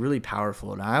was really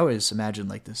powerful. And I always imagined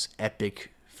like this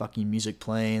epic fucking music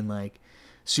playing, like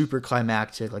super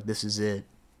climactic, like this is it.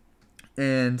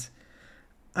 And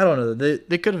I don't know.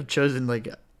 They could have chosen like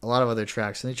a lot of other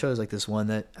tracks, and they chose like this one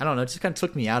that I don't know. It just kind of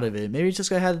took me out of it. Maybe it's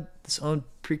just I had this own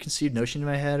preconceived notion in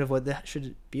my head of what that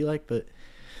should be like, but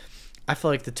I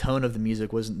felt like the tone of the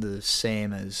music wasn't the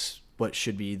same as what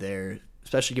should be there,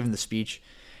 especially given the speech.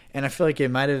 And I feel like it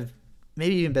might have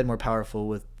maybe even been more powerful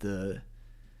with the,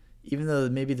 even though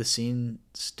maybe the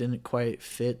scenes didn't quite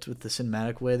fit with the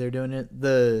cinematic way they're doing it,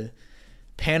 the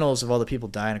panels of all the people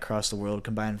dying across the world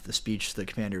combined with the speech the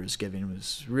commander was giving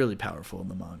was really powerful in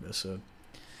the manga. So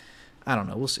I don't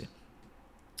know, we'll see.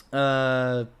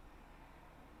 But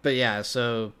yeah,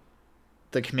 so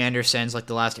the commander sends like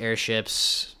the last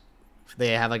airships.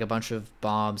 They have like a bunch of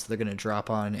bombs they're gonna drop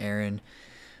on Eren.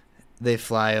 They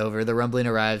fly over. The rumbling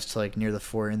arrives to like near the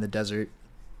fort in the desert.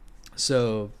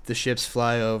 So the ships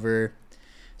fly over,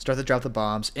 start to drop the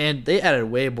bombs, and they added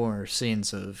way more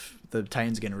scenes of the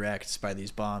Titans getting wrecked by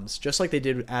these bombs. Just like they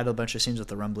did add a bunch of scenes with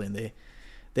the rumbling, they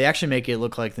actually make it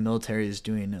look like the military is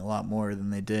doing a lot more than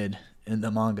they did in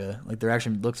the manga. Like, there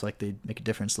actually looks like they make a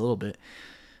difference a little bit.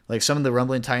 Like, some of the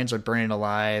rumbling Titans are burning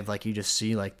alive. Like, you just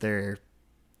see like their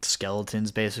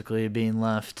skeletons basically being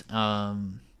left.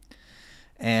 And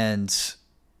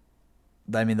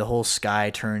I mean, the whole sky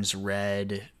turns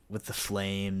red with the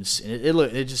flames.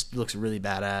 It just looks really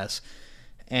badass.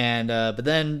 And but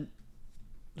then,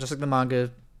 just like the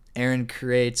manga, Eren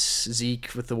creates Zeke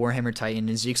with the Warhammer Titan,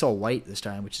 and Zeke's all white this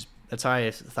time, that's how I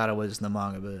thought it was in the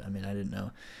manga. But I mean, I didn't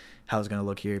know how it was gonna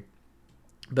look here.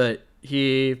 But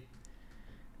he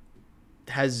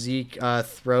has Zeke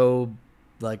throw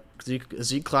like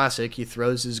Zeke classic. He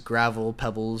throws his gravel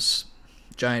pebbles,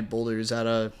 giant boulders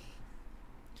at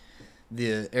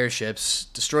the airships,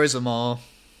 destroys them all,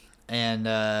 and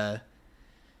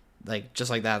like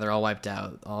just like that, they're all wiped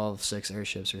out, all 6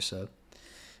 airships or so.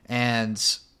 And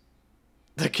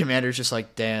the commander's just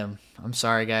like, damn, I'm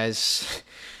sorry guys,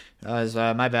 that was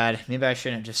my bad. Maybe I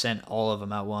shouldn't have just sent all of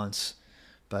them at once,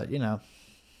 but you know,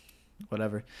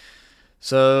 whatever.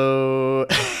 So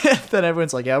then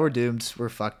everyone's like, yeah, we're doomed, we're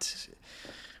fucked,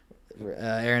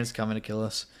 Eren's coming to kill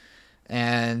us.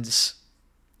 And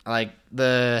like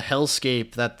the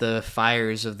hellscape that the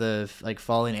fires of the like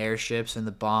falling airships and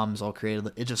the bombs all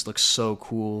created, it just looks so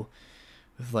cool,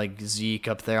 with like Zeke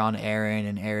up there on Eren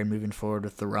and Eren moving forward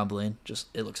with the rumbling. Just,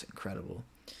 it looks incredible.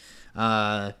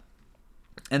 And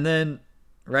then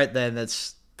right then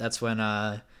that's when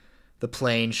the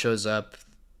plane shows up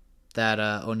that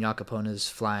Onyakapon is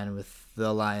flying with the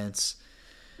Alliance.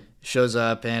 Shows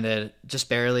up, and it just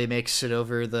barely makes it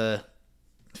over the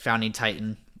founding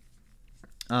Titan.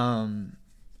 All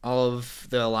of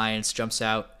the Alliance jumps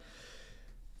out.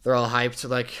 They're all hyped.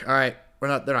 Like, all right, they're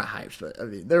not hyped, but I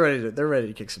mean, they're ready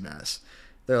to kick some ass.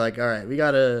 They're like, all right, we're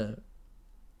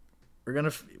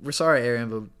sorry, Eren,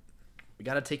 but we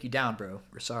gotta take you down, bro.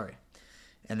 We're sorry.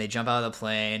 And they jump out of the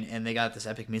plane, and they got this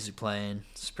epic music playing.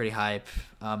 It's pretty hype.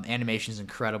 Animation's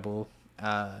incredible.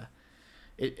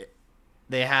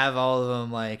 They have all of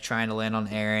them like trying to land on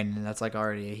Eren, and that's like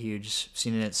already a huge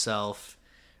scene in itself.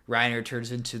 Reiner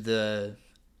turns into the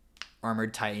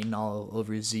armored Titan all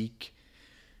over Zeke.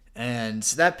 And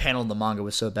that panel in the manga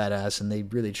was so badass, and they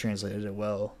really translated it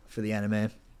well for the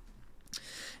anime.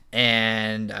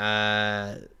 And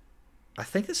I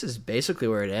think this is basically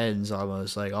where it ends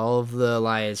almost. Like, all of the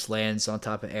Alliance lands on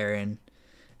top of Eren.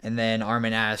 And then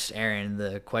Armin asks Eren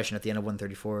the question at the end of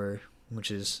 134,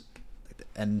 which is like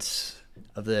the end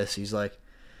of this. He's like,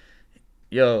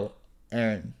 yo,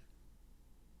 Eren,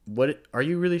 what are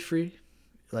you really free?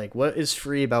 Like, what is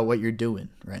free about what you're doing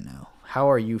right now? How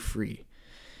are you free?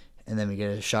 And then we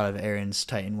get a shot of Eren's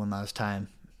Titan one last time,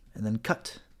 and then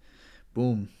cut,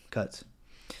 boom, cut,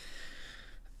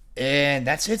 and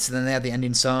that's it. So then they have the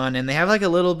ending song, and they have like a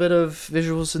little bit of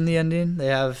visuals in the ending. They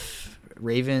have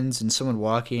ravens and someone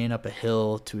walking up a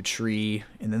hill to a tree,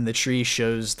 and then the tree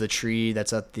shows the tree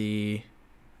that's at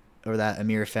or that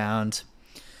Amir found,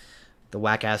 the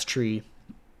whack ass tree.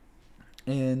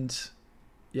 And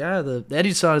yeah, the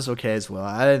ending song is okay as well.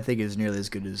 I didn't think it was nearly as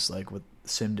good as like what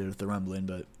Sim did with the rumbling,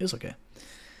 but it was okay.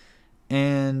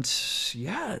 And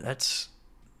yeah, that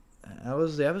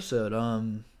was the episode.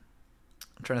 I'm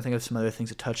trying to think of some other things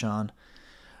to touch on.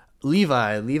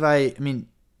 Levi, I mean,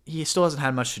 he still hasn't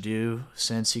had much to do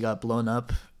since he got blown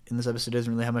up. In this episode,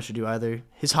 doesn't really have much to do either.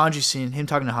 His Hanji scene, him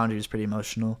talking to Hanji, is pretty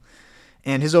emotional,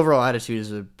 and his overall attitude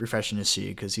is refreshing to see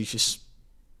because he just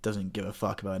doesn't give a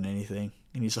fuck about anything.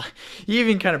 And he's like, he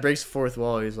even kind of breaks the fourth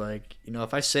wall. He's like,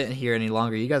 if I sit in here any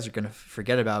longer, you guys are gonna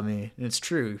forget about me, and it's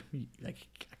true. Like,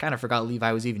 I kind of forgot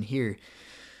Levi was even here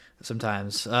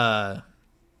sometimes. But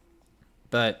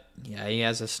yeah, he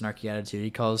has a snarky attitude.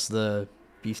 He calls the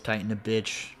Beast Titan a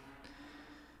bitch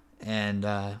and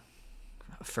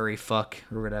furry fuck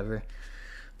or whatever.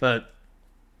 But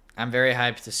I'm very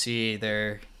hyped to see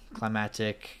their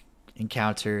climactic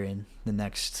encounter in the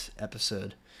next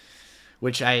episode,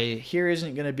 which I hear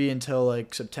isn't going to be until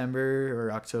like September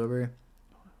or October,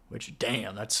 which,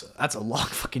 damn, that's a long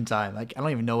fucking time. Like, I don't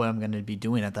even know what I'm going to be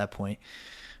doing at that point.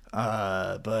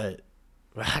 But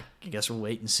I guess we'll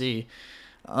wait and see.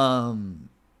 But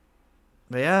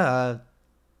yeah,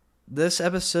 this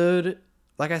episode,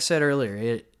 like I said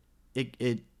earlier,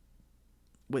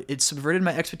 it subverted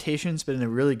my expectations, but in a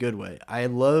really good way. I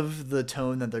love the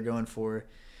tone that they're going for.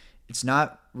 It's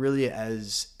not really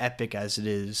as epic as it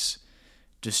is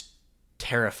just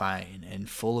terrifying and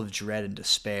full of dread and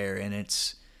despair, and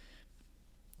it's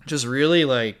just really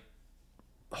like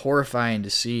horrifying to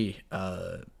see.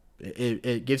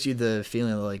 It gives you the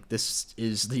feeling like this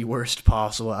is the worst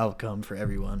possible outcome for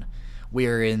everyone. We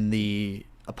are in the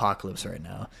apocalypse right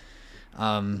now.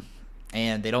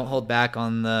 And they don't hold back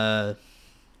on the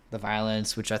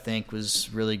violence, which I think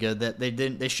was really good. That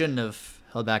they shouldn't have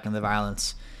held back on the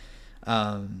violence,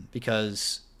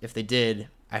 because if they did,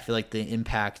 I feel like the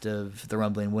impact of the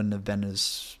rumbling wouldn't have been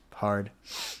as hard.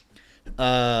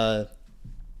 But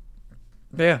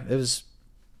yeah, it was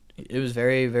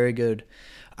very, very good.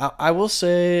 I will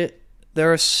say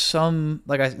there are some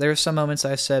moments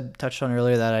I touched on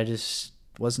earlier that I just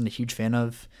wasn't a huge fan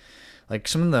of. Like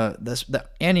some of the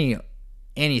Annie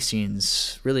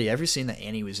scenes, really every scene that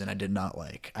Annie was in, I did not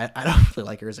like. I don't really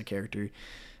like her as a character,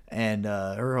 and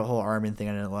her whole Armin thing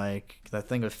I didn't like. That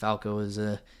thing with Falco was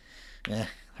her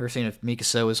scene with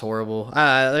Mikasa was horrible.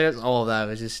 All of that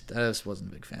was I just wasn't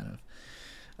a big fan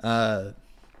of.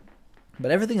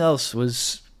 But everything else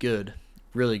was good,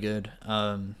 really good.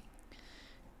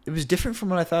 It was different from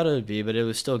what I thought it would be, but it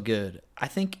was still good. I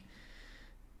think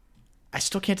I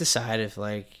still can't decide if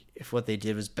what they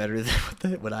did was better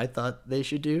than what I thought they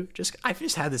should do. I've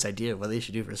just had this idea of what they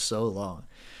should do for so long.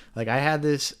 Like I had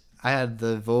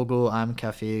the Vogel Am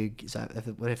Cafe,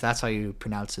 if that's how you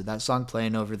pronounce it, that song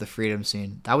playing over the freedom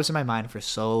scene. That was in my mind for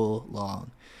so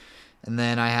long. And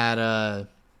then I had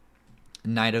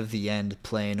Night of the End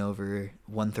playing over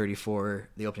 134,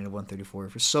 the opening of 134,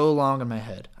 for so long in my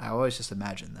head. I always just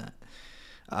imagined that.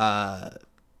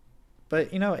 But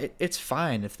it's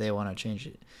fine if they want to change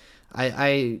it.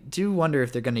 I do wonder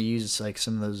if they're going to use like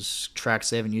some of those tracks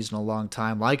they haven't used in a long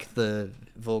time, like the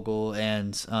Vogel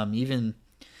and even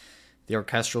the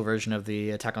orchestral version of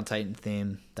the Attack on Titan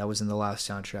theme that was in the last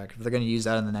soundtrack. If they're going to use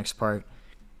that in the next part,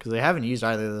 because they haven't used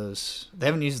either of those. They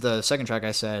haven't used the second track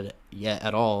I said yet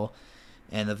at all,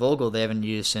 and the Vogel they haven't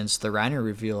used since the Reiner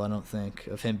reveal, I don't think,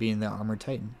 of him being the Armored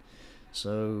Titan.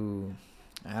 So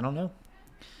I don't know.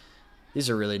 These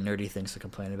are really nerdy things to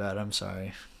complain about. I'm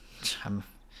sorry.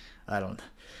 I don't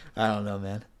know,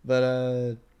 man.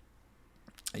 But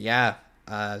yeah,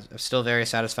 I'm still very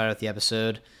satisfied with the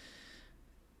episode.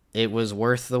 It was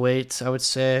worth the wait, I would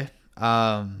say.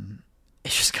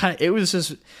 It was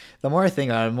just the more I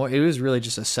think about it, it was really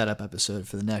just a setup episode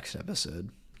for the next episode.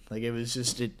 Like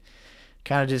it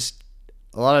kind of just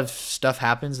a lot of stuff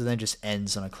happens and then just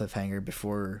ends on a cliffhanger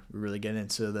before we really get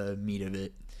into the meat of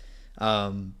it.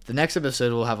 The next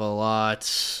episode will have a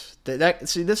lot.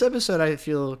 This episode I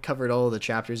feel covered all the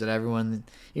chapters that everyone,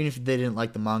 even if they didn't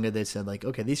like the manga, they said like,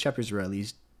 okay, these chapters were at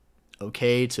least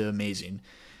okay to amazing,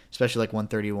 especially like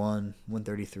 131,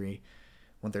 133,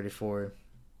 134.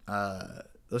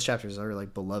 Those chapters are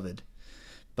like beloved,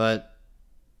 but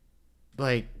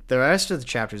like the rest of the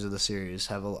chapters of the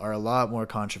series are a lot more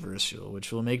controversial,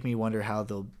 which will make me wonder how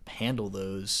they'll handle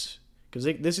those. Because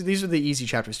these are the easy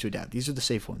chapters to adapt. These are the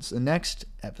safe ones. The next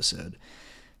episode,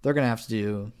 they're going to have to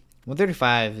do...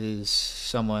 135 is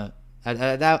somewhat...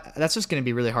 that's just going to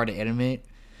be really hard to animate.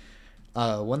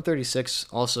 136,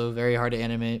 also very hard to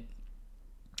animate.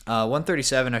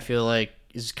 137, I feel like,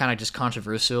 is kind of just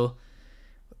controversial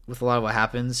with a lot of what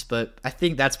happens. But I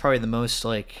think that's probably the most,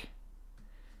 like...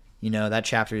 that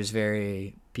chapter is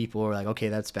very... People are like, okay,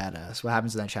 that's badass. What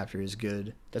happens in that chapter is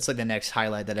good. That's like the next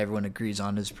highlight that everyone agrees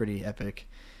on is pretty epic.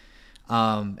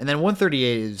 And then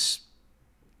 138 is,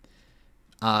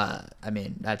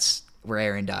 that's where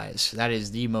Eren dies. That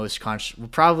is the most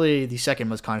probably the second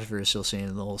most controversial scene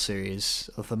in the whole series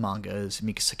of the manga is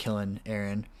Mikasa killing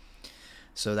Eren.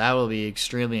 So that will be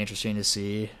extremely interesting to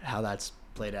see how that's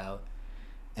played out.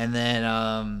 And then,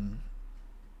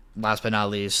 last but not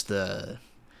least,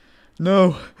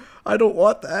 no, I don't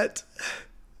want that.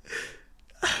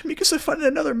 Mikasa finding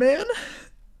another man?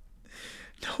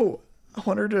 No, I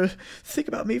want her to think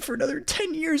about me for another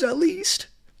 10 years at least.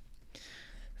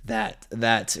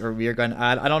 Or we're going.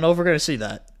 I don't know if we're going to see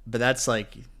that, but that's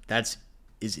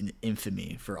an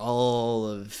infamy for all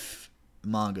of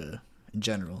manga in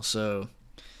general. So,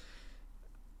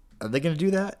 are they going to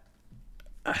do that?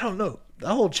 I don't know. The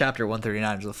whole chapter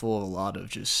 139 is full of a lot of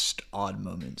just odd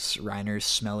moments. Reiner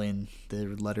smelling the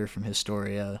letter from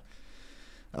Historia.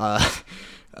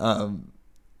 Armin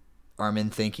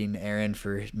thanking Eren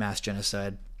for mass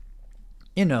genocide.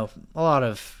 A lot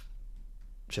of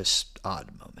just odd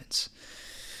moments.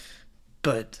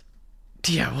 But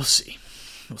yeah, we'll see.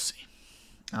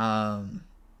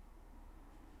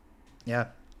 Yeah.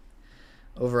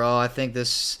 Overall, I think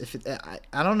this.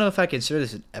 I don't know if I consider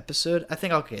this an episode. I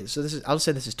think okay. So I'll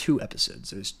say this is 2 episodes.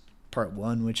 There's part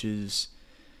 1, which is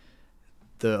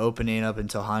the opening up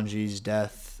until Hanji's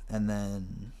death, and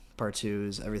then part 2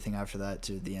 is everything after that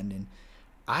to the ending.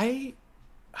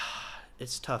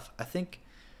 It's tough. I think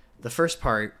the first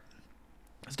part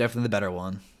is definitely the better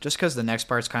one, just because the next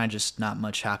part's kind of just not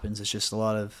much happens. It's just a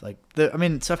lot of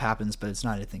stuff happens, but it's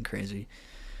not anything crazy.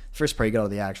 The first part, you got all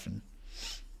the action.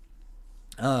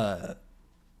 I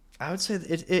would say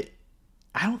it.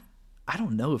 I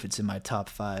don't know if it's in my top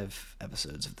 5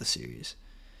 episodes of the series.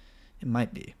 It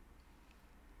might be.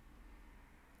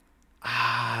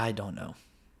 I don't know.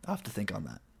 I'll have to think on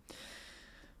that.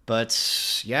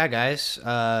 But yeah, guys,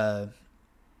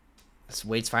 this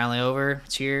wait's finally over.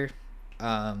 It's here.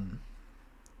 I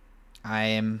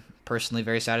am personally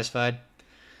very satisfied.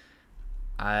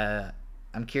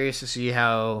 I'm curious to see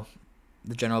how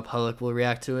the general public will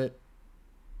react to it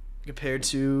compared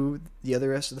to the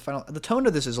rest of the final. The tone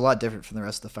of this is a lot different from the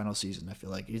rest of the final season. I feel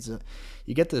like you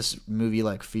get this movie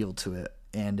like feel to it,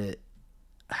 and it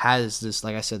has this,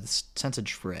 like I said, this sense of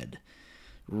dread.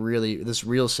 Really, this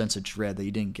real sense of dread that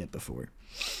you didn't get before.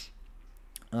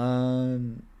 But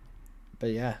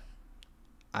yeah,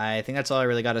 I think that's all I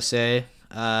really got to say.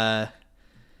 Thank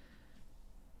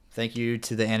you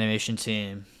to the animation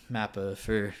team, Mappa,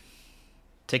 for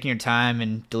taking your time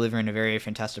and delivering a very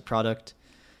fantastic product.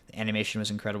 The animation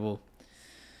was incredible.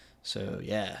 So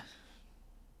yeah.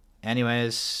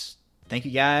 Anyways, thank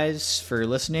you guys for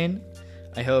listening.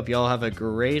 I hope y'all have a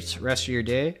great rest of your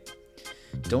day.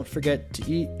 Don't forget to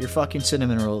eat your fucking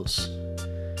cinnamon rolls.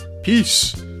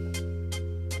 Peace.